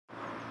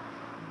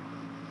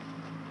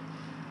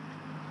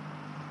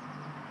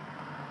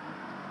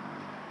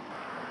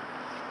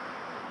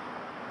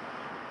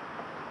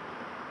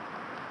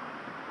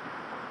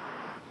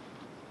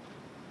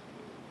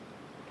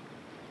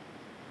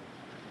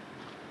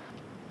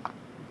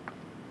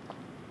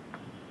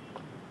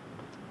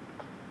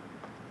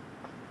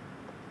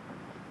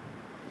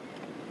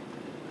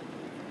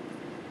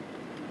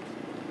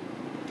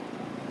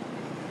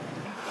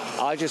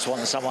I just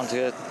want someone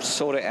to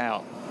sort it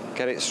out,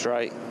 get it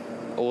straight.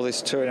 All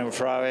this toing and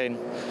froing,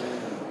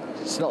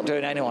 it's not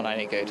doing anyone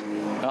any good.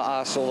 Not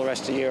us, all the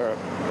rest of Europe.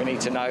 We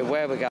need to know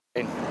where we're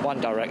going, one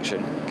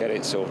direction, get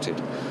it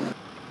sorted.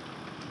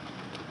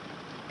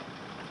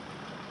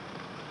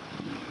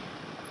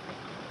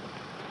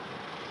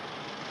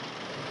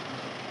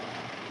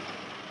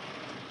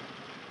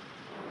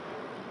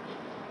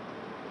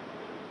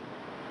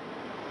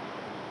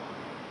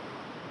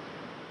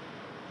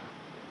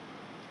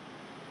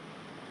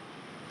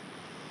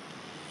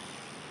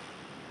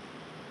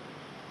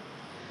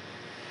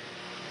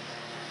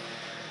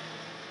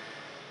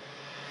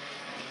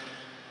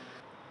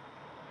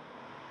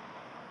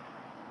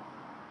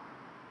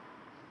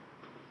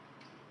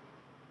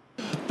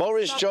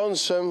 Boris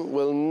Johnson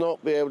will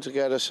not be able to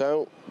get us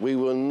out. We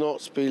will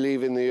not be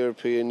leaving the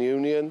European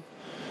Union.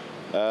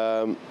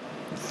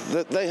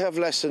 They have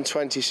less than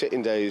 20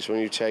 sitting days when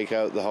you take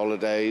out the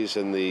holidays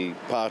and the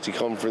party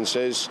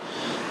conferences.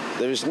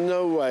 There is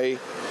no way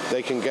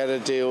they can get a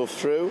deal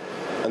through,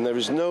 and there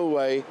is no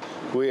way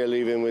we are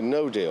leaving with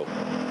no deal.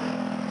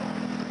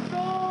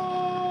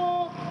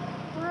 No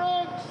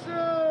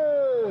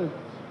Brexit!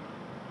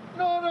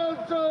 Not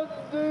a done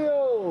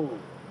deal!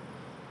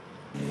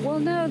 Well,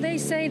 no, they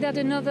say that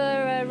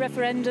another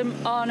referendum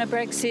on a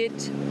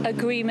Brexit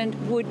agreement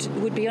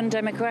would be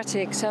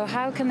undemocratic. So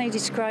how can they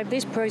describe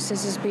this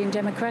process as being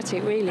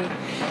democratic, really?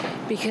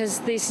 Because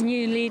this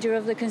new leader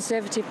of the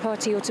Conservative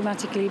Party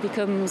automatically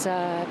becomes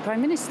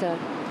Prime Minister.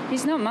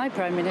 He's not my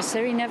Prime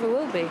Minister, he never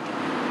will be.